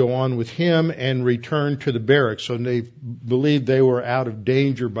horsemen to go on with him and returned to the barracks. So they believed they were out of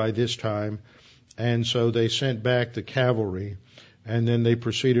danger by this time. And so they sent back the cavalry, and then they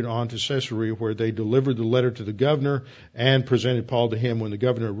proceeded on to Caesarea, where they delivered the letter to the governor and presented Paul to him. When the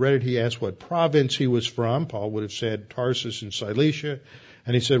governor read it, he asked what province he was from. Paul would have said Tarsus in Cilicia.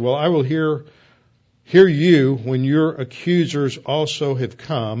 And he said, well, I will hear you when your accusers also have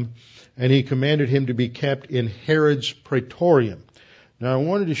come. And he commanded him to be kept in Herod's praetorium. Now, I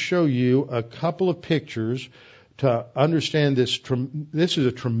wanted to show you a couple of pictures to understand this. This is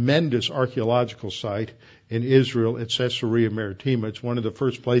a tremendous archaeological site in Israel at Caesarea Maritima. It's one of the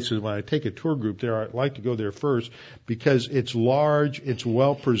first places when I take a tour group there, I'd like to go there first because it's large, it's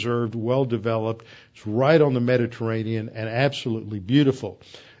well preserved, well developed. It's right on the Mediterranean and absolutely beautiful.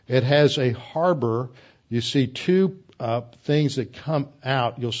 It has a harbor. You see two things that come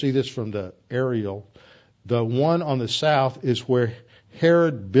out. You'll see this from the aerial. The one on the south is where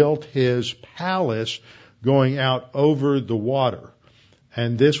Herod built his palace going out over the water.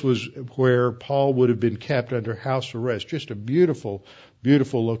 And this was where Paul would have been kept under house arrest. Just a beautiful,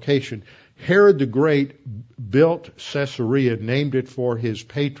 beautiful location. Herod the Great built Caesarea, named it for his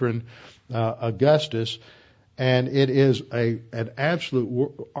patron, Augustus, and it is an absolute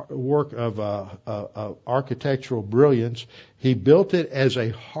work of architectural brilliance. He built it as a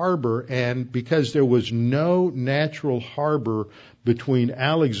harbor, and because there was no natural harbor between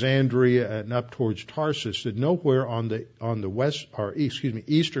Alexandria and up towards Tarsus, that nowhere on the west, or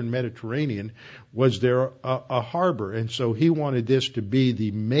eastern Mediterranean was there a harbor, and so he wanted this to be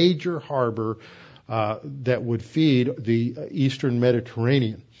the major harbor that would feed the eastern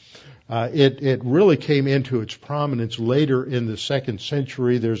Mediterranean. It really came into its prominence later in the 2nd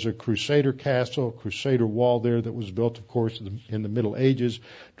century. There's a Crusader castle, Crusader wall there that was built, of course, in the Middle Ages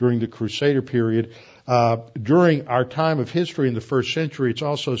during the Crusader period. During our time of history in the 1st century, it's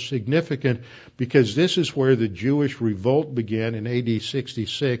also significant because this is where the Jewish revolt began in AD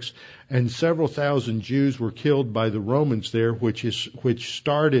 66, and several thousand Jews were killed by the Romans there, which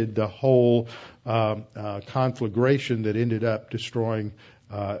started the whole conflagration that ended up destroying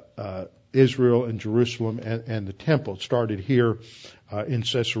Israel and Jerusalem and the temple. It started here in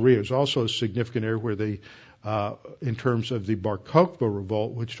Caesarea. It was also a significant area where they, in terms of the Bar Kokhba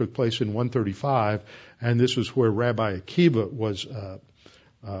revolt, which took place in 135, and this was where Rabbi Akiva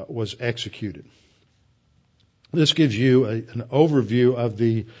was executed. This gives you an overview of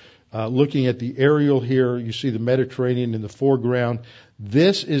the looking at the aerial here. You see the Mediterranean in the foreground.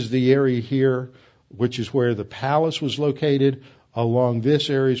 This is the area here, which is where the palace was located. Along this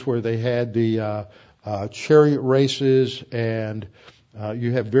area is where they had the chariot races, and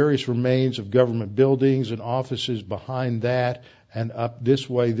you have various remains of government buildings and offices behind that. And up this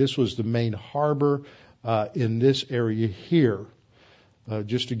way, this was the main harbor in this area here.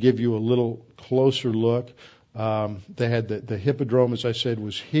 Just to give you a little closer look, they had the Hippodrome, as I said,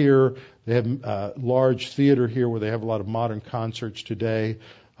 was here. They have a large theater here where they have a lot of modern concerts today.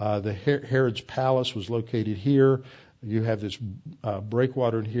 The Herod's Palace was located here. You have this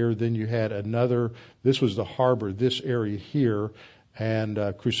breakwater in here. Then you had this was the harbor, this area here. And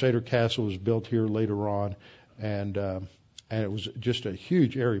Crusader Castle was built here later on. And it was just a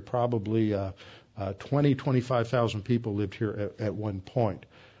huge area. Probably 25,000 people lived here at one point.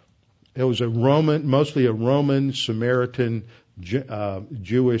 It was mostly a Roman, Samaritan,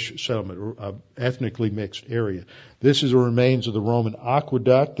 Jewish settlement, ethnically mixed area. This is the remains of the Roman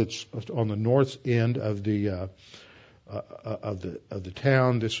aqueduct that's on the north end of the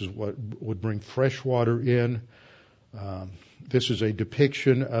town. This is what would bring fresh water in. This is a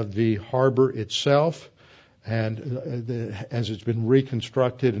depiction of the harbor itself, and as it's been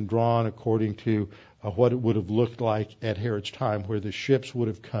reconstructed and drawn according to what it would have looked like at Herod's time, where the ships would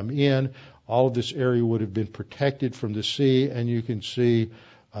have come in. All of this area would have been protected from the sea, and you can see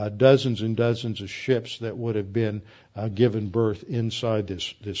dozens and dozens of ships that would have been given birth inside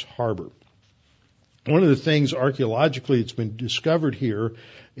this harbor. One of the things archaeologically that's been discovered here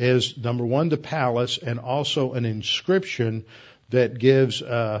is, number one, the palace, and also an inscription that gives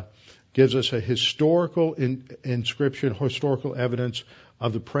us a historical inscription, historical evidence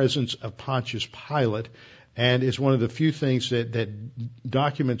of the presence of Pontius Pilate, and is one of the few things that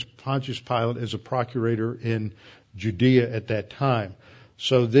documents Pontius Pilate as a procurator in Judea at that time.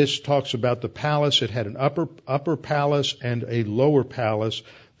 So this talks about the palace. It had an upper palace and a lower palace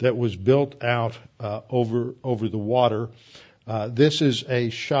that was built out over the water. This is a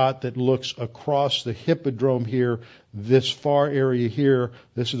shot that looks across the hippodrome here, this far area here.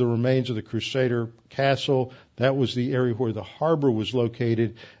 This is the remains of the Crusader castle. That was the area where the harbor was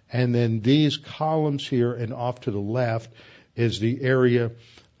located. And then these columns here and off to the left is the area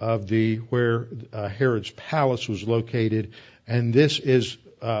of where Herod's palace was located. And this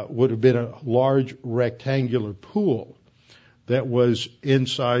would have been a large rectangular pool that was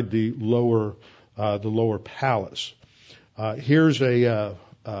inside the lower palace. Here's a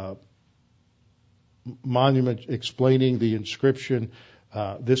monument explaining the inscription.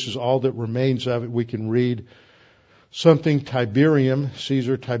 This is all that remains of it. We can read something Tiberium,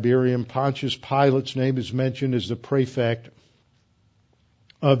 Caesar Tiberium. Pontius Pilate's name is mentioned as the prefect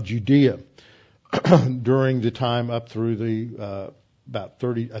of Judea during the time up through the about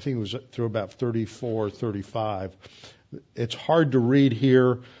 30, I think it was through about 34, 35. It's hard to read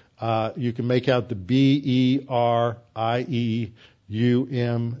here. You can make out the Berieum,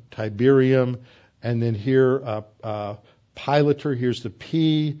 Tiberium, and then here Pilater. Here's the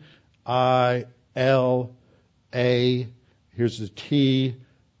P-I-L-A. Here's the T-U,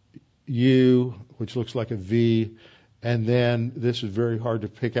 which looks like a V, and then this is very hard to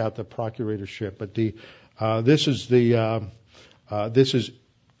pick out the procuratorship. But this is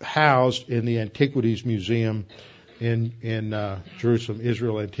housed in the Antiquities Museum in Jerusalem,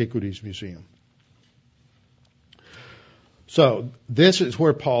 Israel Antiquities Museum. So this is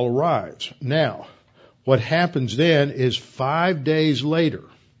where Paul arrives. Now, what happens then is 5 days later,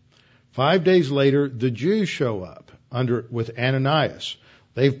 the Jews show up with Ananias.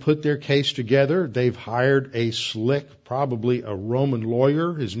 They've put their case together. They've hired a slick, probably a Roman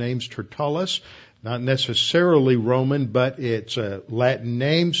lawyer. His name's Tertullus. Not necessarily Roman, but it's a Latin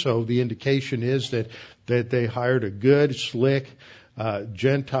name, so the indication is that they hired a good, slick,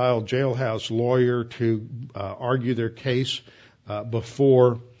 Gentile jailhouse lawyer to argue their case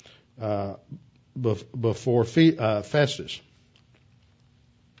before Festus.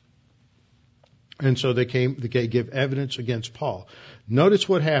 And so they give evidence against Paul. Notice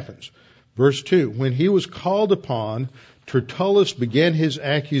what happens. Verse 2, when he was called upon, Tertullus began his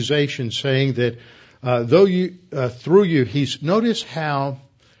accusation, saying that through you, notice how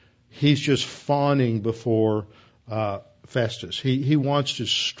he's just fawning before Festus. He wants to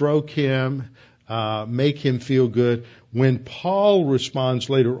stroke him, make him feel good. When Paul responds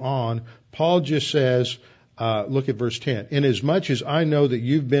later on, Paul just says, look at verse 10. Inasmuch as I know that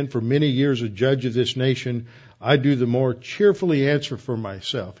you've been for many years a judge of this nation, I do the more cheerfully answer for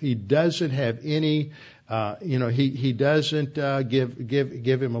myself. He doesn't have any, he doesn't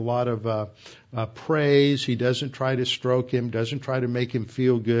give him a lot of praise. He doesn't try to stroke him, doesn't try to make him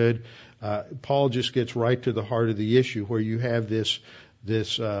feel good. Paul just gets right to the heart of the issue, where you have this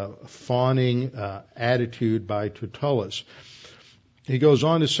fawning attitude by Tertullus. He goes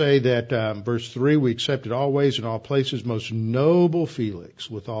on to say that, verse 3, we accepted always in all places, most noble Felix,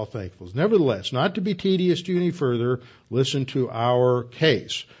 with all thankfulness. Nevertheless, not to be tedious to you any further, listen to our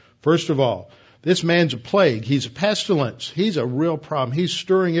case. First of all, this man's a plague. He's a pestilence. He's a real problem. He's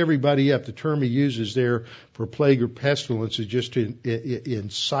stirring everybody up. The term he uses there for plague or pestilence is just to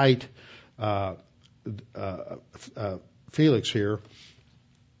incite Felix here.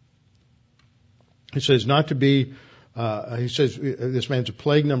 He says not to be... he says this man's a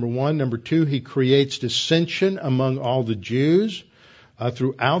plague, number one. Number two, he creates dissension among all the Jews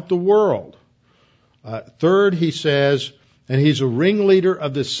throughout the world. Third, he says, and he's a ringleader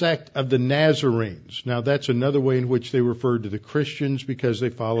of the sect of the Nazarenes. Now, that's another way in which they referred to the Christians because they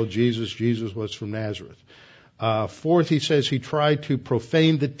followed Jesus. Jesus was from Nazareth. Fourth, he says he tried to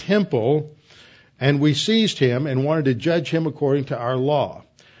profane the temple, and we seized him and wanted to judge him according to our law.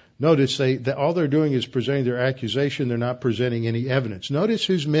 Notice all they're doing is presenting their accusation. They're not presenting any evidence. Notice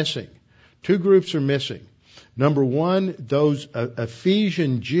who's missing. Two groups are missing. Number one, those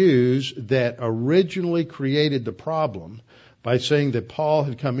Ephesian Jews that originally created the problem by saying that Paul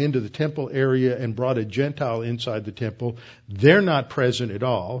had come into the temple area and brought a Gentile inside the temple. They're not present at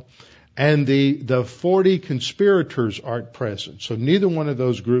all. And the 40 conspirators aren't present. So neither one of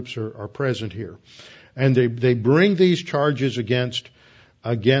those groups are present here. And they bring these charges against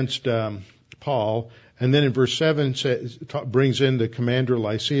Paul. And then in verse 7 brings in the commander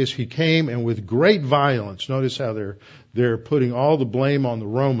Lysias. He came and with great violence, notice how they're putting all the blame on the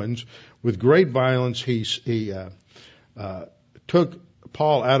Romans. With great violence, he took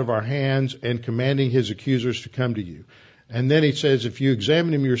Paul out of our hands and commanding his accusers to come to you. And then he says, if you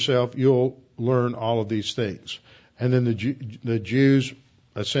examine him yourself, you'll learn all of these things. And then the Jews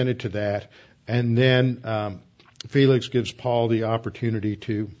assented to that. And then Felix gives Paul the opportunity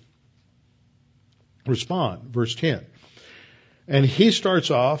to respond. Verse 10. And he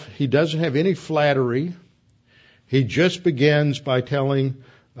starts off, he doesn't have any flattery. He just begins by telling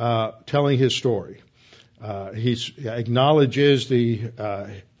his story. He acknowledges the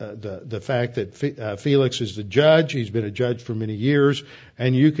fact that Felix is the judge. He's been a judge for many years,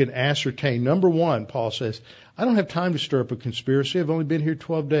 and you can ascertain. Number one, Paul says, I don't have time to stir up a conspiracy. I've only been here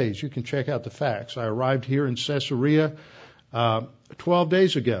 12 days. You can check out the facts. I arrived here in Caesarea 12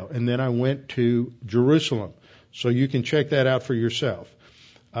 days ago, and then I went to Jerusalem. So you can check that out for yourself.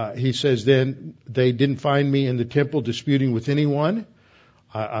 He says, then they didn't find me in the temple disputing with anyone.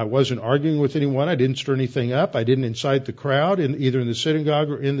 I wasn't arguing with anyone. I didn't stir anything up. I didn't incite the crowd either in the synagogue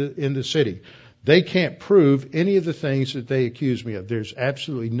or in the city. They can't prove any of the things that they accuse me of. There's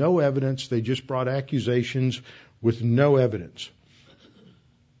absolutely no evidence. They just brought accusations with no evidence.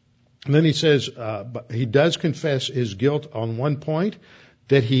 And then he says, he does confess his guilt on one point,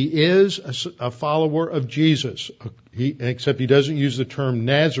 that he is a follower of Jesus. Except he doesn't use the term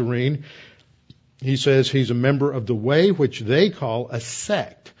Nazarene. He says he's a member of the Way, which they call a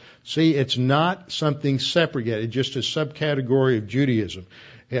sect. See, it's not something separate yet. It's just a subcategory of Judaism.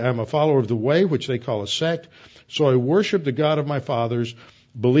 I'm a follower of the Way, which they call a sect. So I worship the God of my fathers,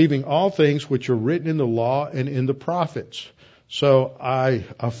 believing all things which are written in the law and in the prophets. So I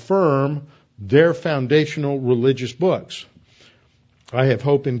affirm their foundational religious books. I have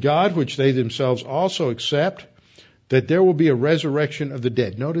hope in God, which they themselves also accept, that there will be a resurrection of the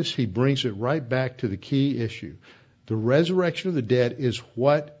dead. Notice he brings it right back to the key issue. The resurrection of the dead is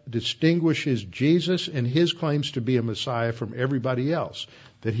what distinguishes Jesus and his claims to be a Messiah from everybody else,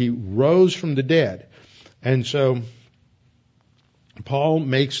 that he rose from the dead. And so Paul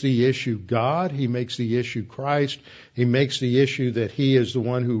makes the issue God, he makes the issue Christ, he makes the issue that he is the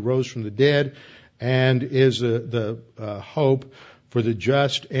one who rose from the dead and is the hope for the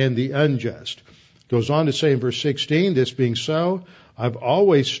just and the unjust. Goes on to say in verse 16, this being so, I've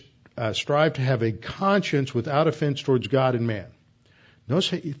always strived to have a conscience without offense towards God and man.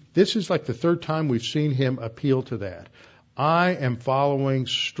 Notice this is like the third time we've seen him appeal to that. I am following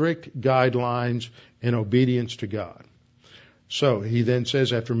strict guidelines in obedience to God. So he then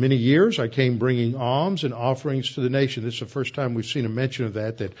says, after many years, I came bringing alms and offerings to the nation. This is the first time we've seen a mention of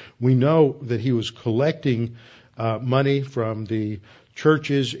that we know that he was collecting money from the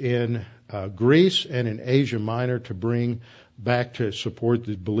churches in Greece and in Asia Minor to bring back to support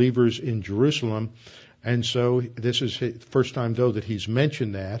the believers in Jerusalem. And so this is the first time, though, that he's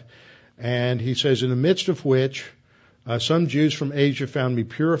mentioned that. And he says, in the midst of which some Jews from Asia found me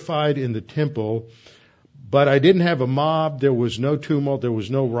purified in the temple, but I didn't have a mob, there was no tumult, there was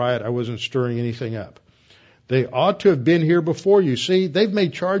no riot, I wasn't stirring anything up. They ought to have been here before you. See, they've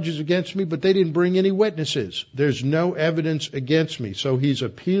made charges against me, but they didn't bring any witnesses. There's no evidence against me. So he's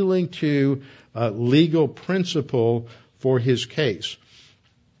appealing to legal principle for his case.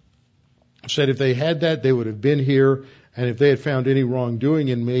 Said if they had that, they would have been here, and if they had found any wrongdoing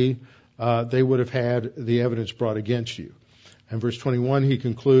in me, they would have had the evidence brought against you. And verse 21, he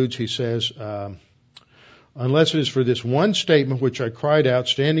concludes, he says, unless it is for this one statement which I cried out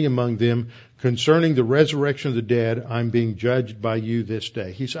standing among them concerning the resurrection of the dead, I'm being judged by you this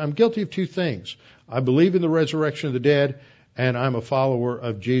day. He said, I'm guilty of two things. I believe in the resurrection of the dead, and I'm a follower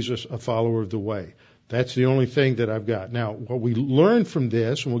of Jesus, a follower of the Way. That's the only thing that I've got. Now, what we learn from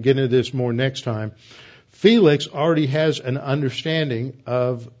this, and we'll get into this more next time, Felix already has an understanding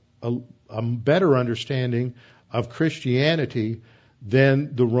of, a better understanding of Christianity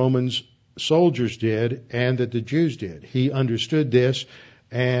than the Romans soldiers did and that the Jews did. He understood this,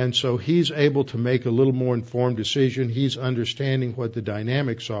 and so he's able to make a little more informed decision. He's understanding what the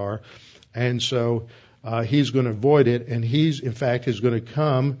dynamics are, and so he's going to avoid it, and he's, in fact, is going to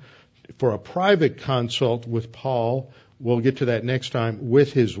come for a private consult with Paul. We'll get to that next time,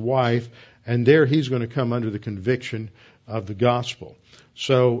 with his wife, and there he's going to come under the conviction of the gospel.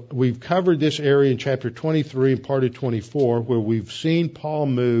 So we've covered this area in chapter 23 and part of 24, where we've seen Paul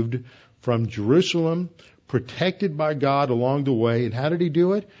moved from Jerusalem, protected by God along the way. And how did he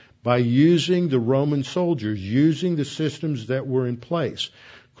do it? by using the Roman soldiers, using the systems that were in place.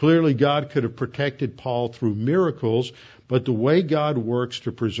 Clearly, God could have protected Paul through miracles, but the way God works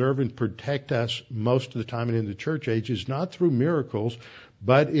to preserve and protect us most of the time and in the church age is not through miracles,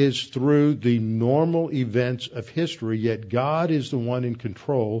 but is through the normal events of history. Yet God is the one in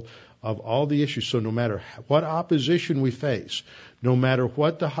control of all the issues. So no matter what opposition we face, no matter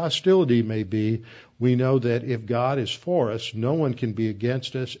what the hostility may be, we know that if God is for us, no one can be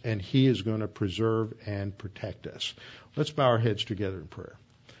against us, and He is going to preserve and protect us. Let's bow our heads together in prayer.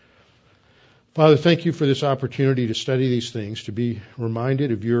 Father, thank you for this opportunity to study these things, to be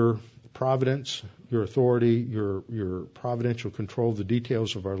reminded of your providence, your authority, your providential control of the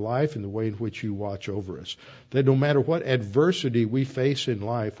details of our life and the way in which you watch over us. That no matter what adversity we face in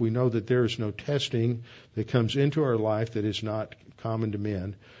life, we know that there is no testing that comes into our life that is not common to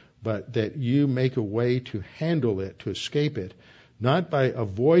men, but that you make a way to handle it, to escape it, not by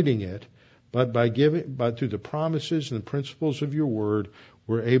avoiding it, but through the promises and the principles of your word,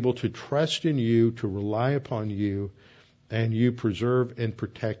 we're able to trust in you, to rely upon you, and you preserve and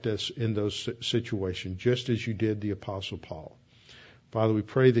protect us in those situations, just as you did the Apostle Paul. Father, we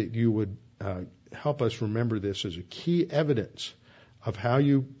pray that you would help us remember this as a key evidence of how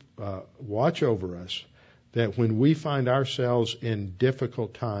you watch over us, that when we find ourselves in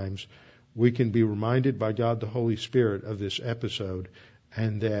difficult times, we can be reminded by God the Holy Spirit of this episode,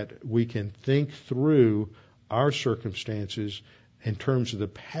 and that we can think through our circumstances in terms of the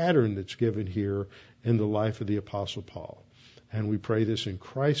pattern that's given here in the life of the Apostle Paul. And we pray this in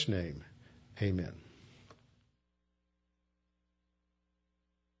Christ's name. Amen.